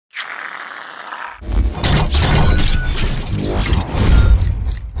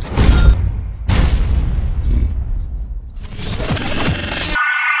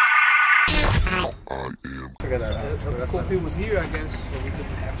if it was here, I guess, so we could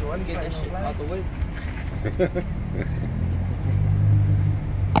have to get that shit out the way.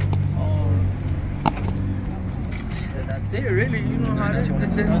 That's it, really. You know how it is.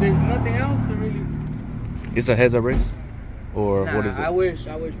 There's nothing else to really. It's a heads-up race, or nah, what is it? I wish.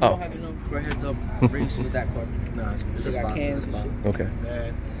 We don't have enough for a heads-up race with that car. Nah, it's just got cans and shit. Okay.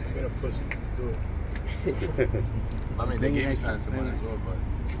 Man, I'm gonna push it. Do it. I mean, they gave you signs to money as well, but.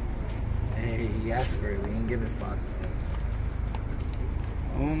 Hey, he asked for it. We didn't give him spots.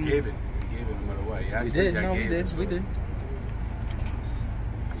 We gave it. We gave it no matter what. We did. No, we did. We did.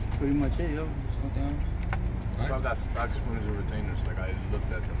 Pretty much it, yo. There's nothing else. Still got stock spoons and retainers. Like I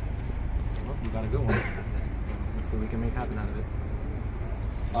looked at them. Well, you got a good one. Let's see what we can make happen out of it.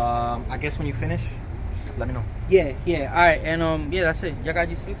 I guess when you finish, just let me know. Yeah. All right, and yeah, that's it. Y'all got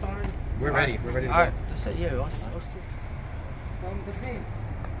your slicks already? We're ready. We're ready to go. All right, that's it. Yeah, let's do. From the team.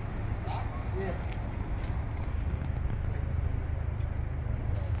 Yeah.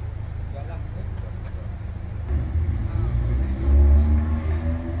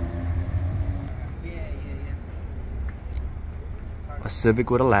 A Civic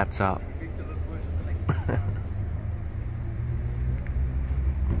with a laptop.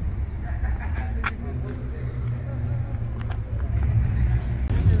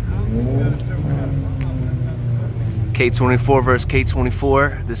 K24 versus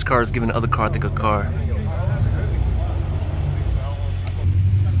K24. This car is giving the other car, I think, a car.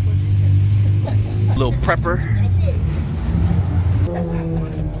 Little prepper.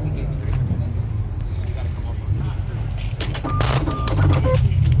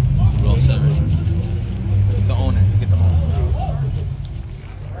 Real service. The owner. Get the owner.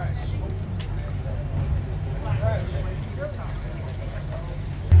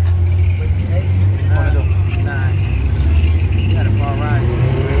 You got a far ride.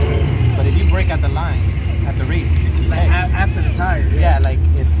 But if you break at the line, at the race, Like after the tire. yeah, like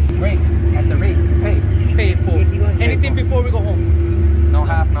if you break at the race, Pay for anything before we go home. no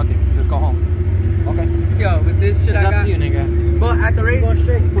half, nothing. Just go home. Okay. Yo, with this shit It's I up got. to you, nigga. But at the race,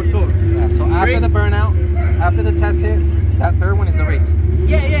 for sure. Yeah, so after Break. the burnout, after the test hit, that third one is the race.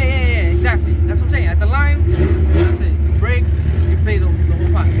 Yeah, exactly. That's what I'm saying. At the line, that's it. You break, you pay the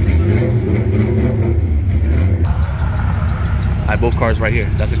whole pot. I have both cars right here.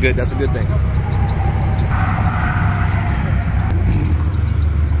 That's a good thing.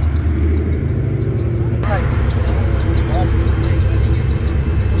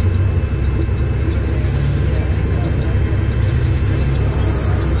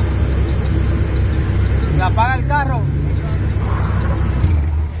 Me apaga el carro.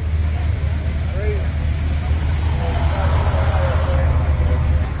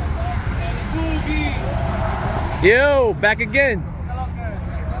 Yo, back again.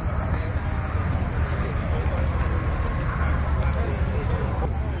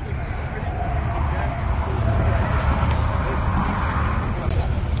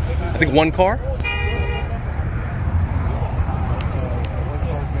 I think one car.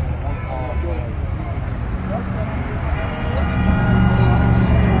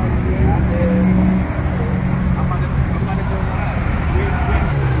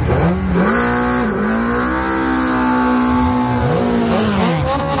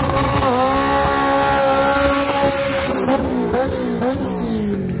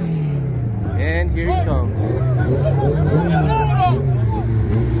 And here he comes.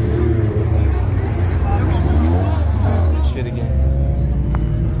 Shit again.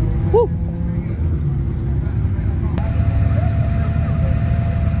 Woo!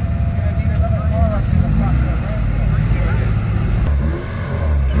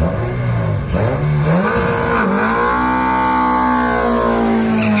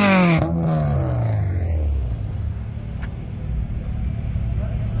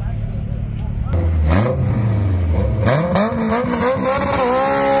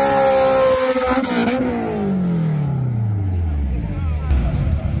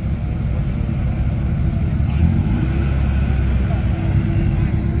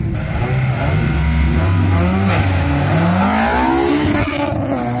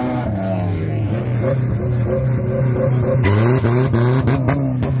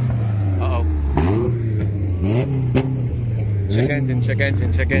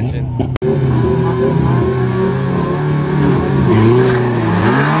 Check engine.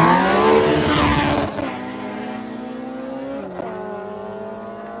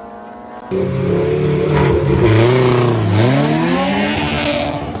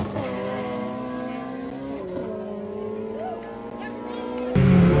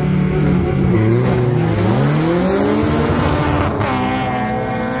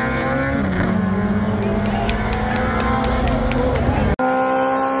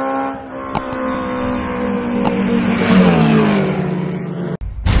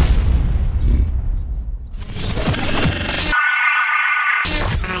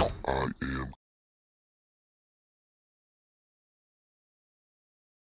 I am